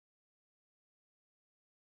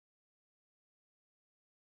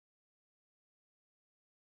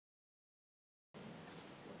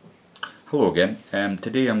Hello again.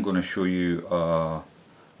 Today I'm going to show you a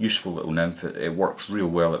useful little nymph. It works real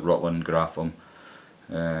well at Rutland, Gratham.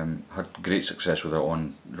 Had great success with it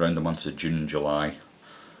on around the months of June and July.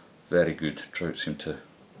 Very good. Trout seem to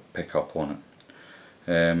pick up on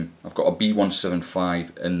it. I've got a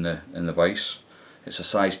B175 in the vise. It's a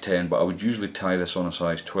size 10, but I would usually tie this on a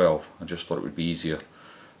size 12. I just thought it would be easier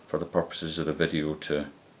for the purposes of the video to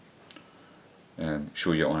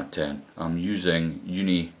show you on a 10. I'm using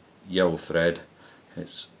uni yellow thread.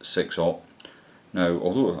 It's 6/0. Now,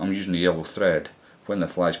 although I'm using the yellow thread, when the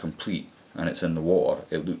fly is complete and it's in the water,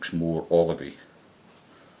 it looks more olivey.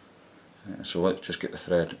 So let's just get the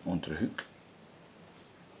thread onto the hook.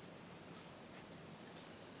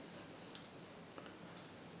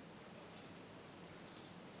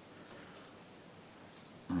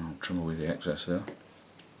 I'll trim away the excess there.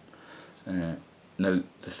 Now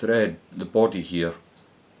the thread, the body here,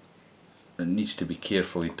 it needs to be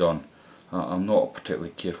carefully done. I'm not a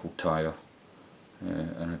particularly careful tyer,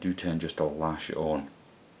 and I do tend just to lash it on,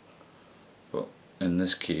 but in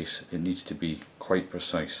this case it needs to be quite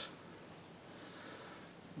precise.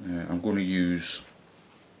 I'm going to use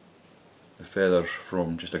the feathers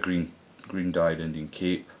from just a green dyed Indian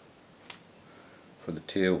Cape for the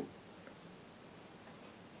tail.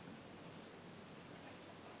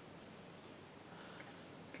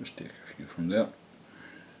 Just take a few from there.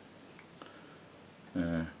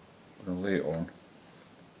 I'm going to lay it on.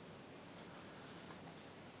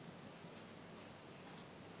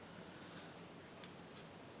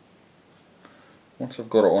 Once I've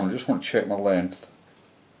got it on, I just want to check my length.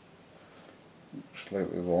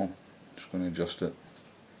 Slightly long. Just going to adjust it.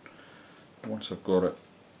 Once I've got it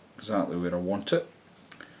exactly where I want it,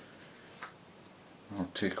 I'll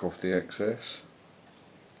take off the excess.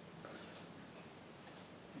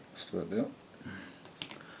 Just about there.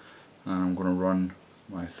 And I'm going to run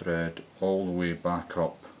my thread all the way back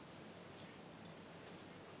up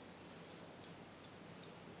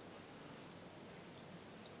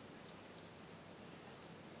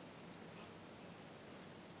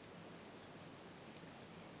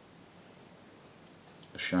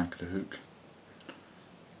the shank of the hook.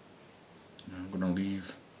 Now I'm going to leave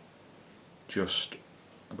just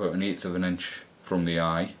about 1/8 of an inch from the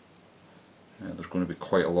eye. There's going to be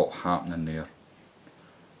quite a lot happening there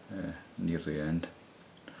near the end.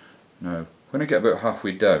 Now when I get about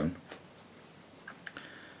halfway down,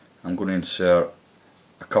 I'm going to insert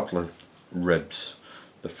a couple of ribs.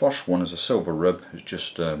 The first one is a silver rib. It's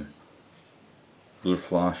just lure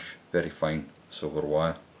flash, very fine silver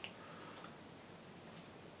wire,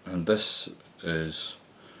 and this is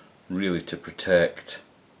really to protect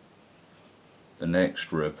the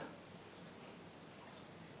next rib.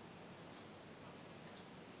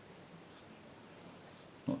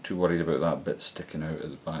 Not too worried about that bit sticking out at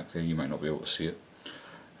the back there, you might not be able to see it.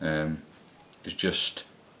 It's just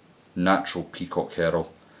natural peacock herring,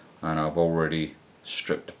 and I've already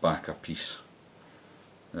stripped back a piece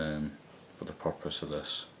for the purpose of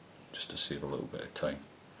this, just to save a little bit of time.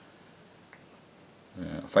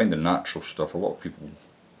 I find the natural stuff, a lot of people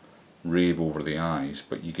rave over the eyes,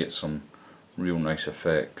 but you get some real nice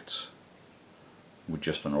effects with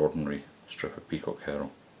just an ordinary strip of peacock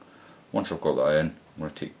herring. Once I've got that in, I'm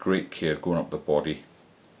going to take great care going up the body.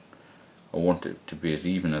 I want it to be as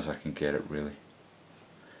even as I can get it, really.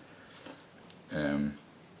 A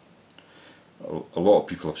lot of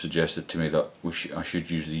people have suggested to me that I should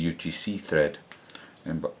use the UTC thread,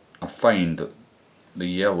 but I find that the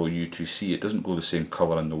yellow UTC, it doesn't go the same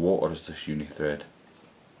colour in the water as this uni thread,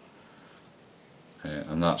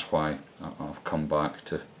 and that's why I've come back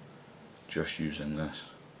to just using this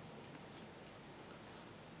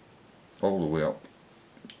all the way up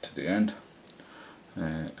to the end.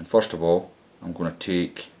 And first of all, I'm going to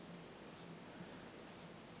take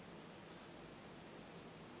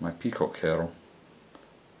my peacock herring,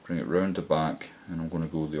 bring it round the back, and I'm going to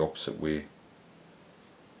go the opposite way.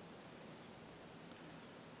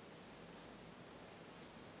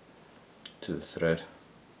 To the thread.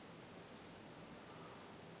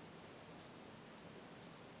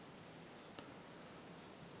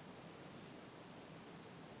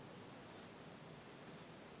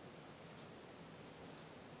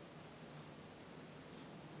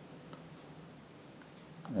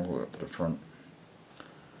 All the way up to the front.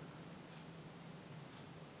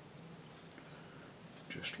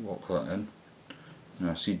 Just lock that in.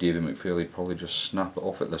 Now I see David McPhail probably just snap it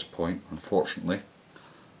off at this point. Unfortunately,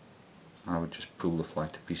 I would just pull the fly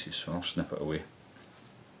to pieces, so I'll snip it away.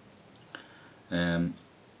 Then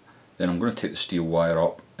I'm going to take the steel wire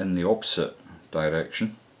up in the opposite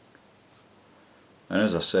direction, and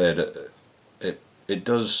as I said, it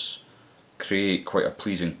does create quite a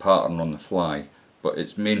pleasing pattern on the fly, but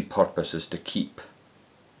its main purpose is to keep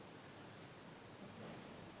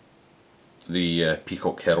the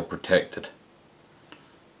peacock herald protected.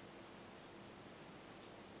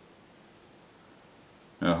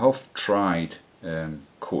 Now I have tried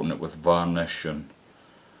coating it with varnish and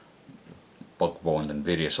bug bond and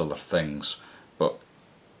various other things, but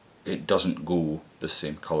it doesn't go the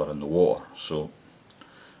same colour in the water, so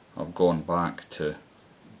I've gone back to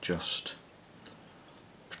just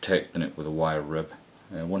protecting it with a wire rib.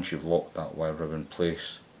 Once you've locked that wire rib in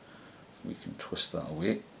place, we can twist that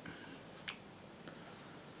away.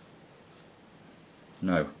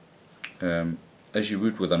 Now, as you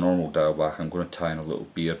would with a normal dial back, I'm going to tie in a little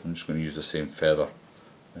beard. I'm just going to use the same feather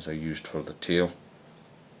as I used for the tail.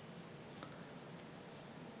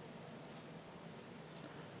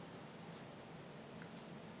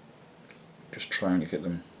 Just trying to get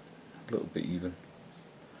them a little bit even.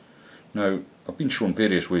 Now, I've been shown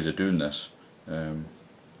various ways of doing this,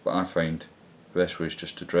 but I find the best way is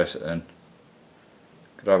just to dress it in,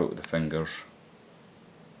 grab it with the fingers,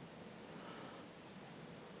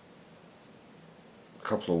 a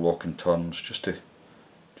couple of lock and turns just to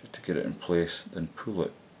get it in place, then pull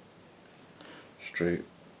it straight.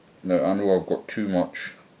 Now I know I've got too much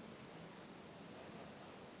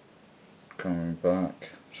coming back,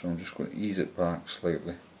 so I'm just going to ease it back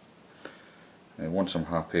slightly. Once I'm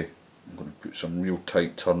happy, I'm going to put some real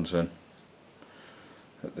tight turns in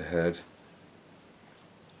at the head,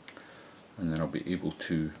 and then I'll be able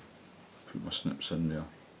to put my snips in there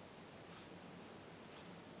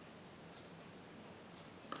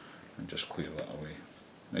and just clear that away.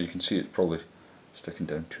 Now you can see it's probably sticking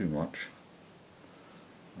down too much.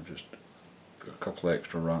 I'll just put a couple of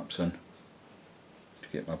extra wraps in to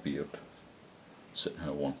get my beard sitting how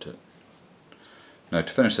I want it. Now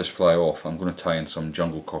to finish this fly off, I'm going to tie in some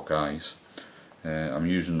jungle cock eyes. I'm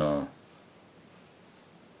using a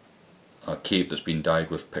cape that's been dyed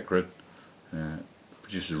with pickrid.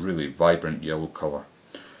 Produces a really vibrant yellow colour.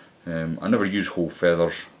 I never use whole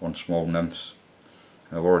feathers on small nymphs.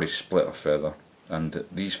 I've already split a feather, and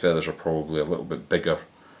these feathers are probably a little bit bigger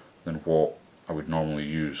than what I would normally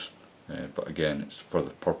use, but again, it's for the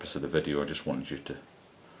purpose of the video. I just wanted you to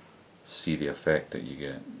see the effect that you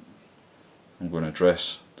get. I'm going to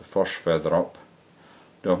dress the first feather up.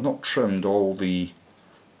 Now I've not trimmed all the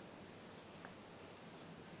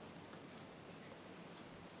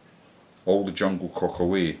jungle cock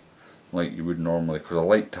away like you would normally, because I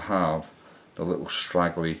like to have the little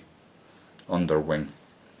straggly underwing.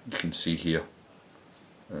 You can see here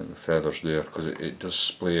the feathers there, because it does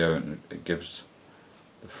splay out and it gives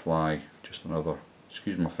the fly just another,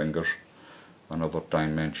 excuse my fingers, another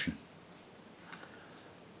dimension.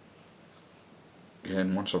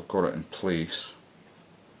 Again, once I've got it in place,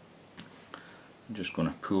 I'm just going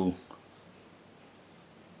to pull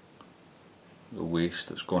the waste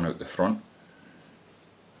that's gone out the front,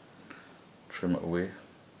 trim it away.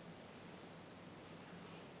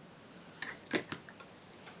 Try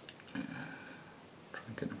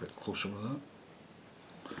and get a bit closer with that.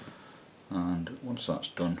 And once that's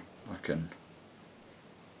done, I can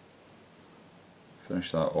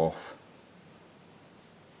finish that off.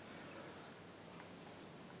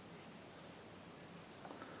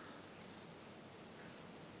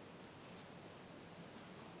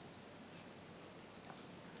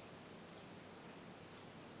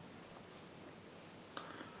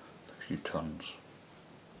 A few turns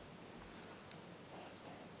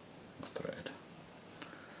of thread.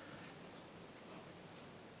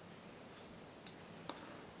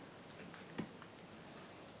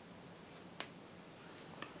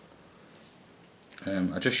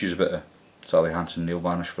 I just use a bit of Sally Hansen nail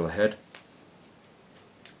varnish for the head.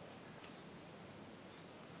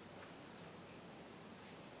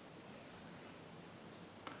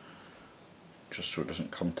 Just so it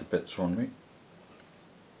doesn't come to bits on me.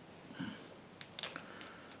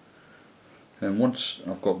 And once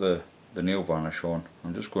I've got the nail varnish on,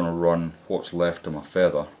 I'm just going to run what's left of my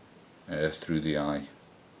feather through the eye.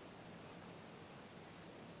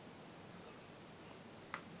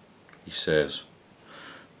 He says,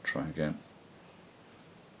 try again.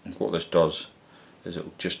 And what this does is it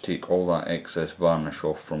will just take all that excess varnish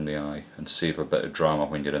off from the eye and save a bit of drama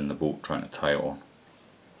when you're in the boat trying to tie it on.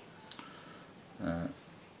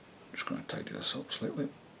 Just going to tidy this up slightly.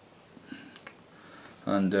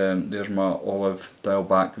 And there's my olive Diawl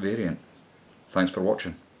Bach Variant. Thanks for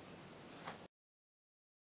watching.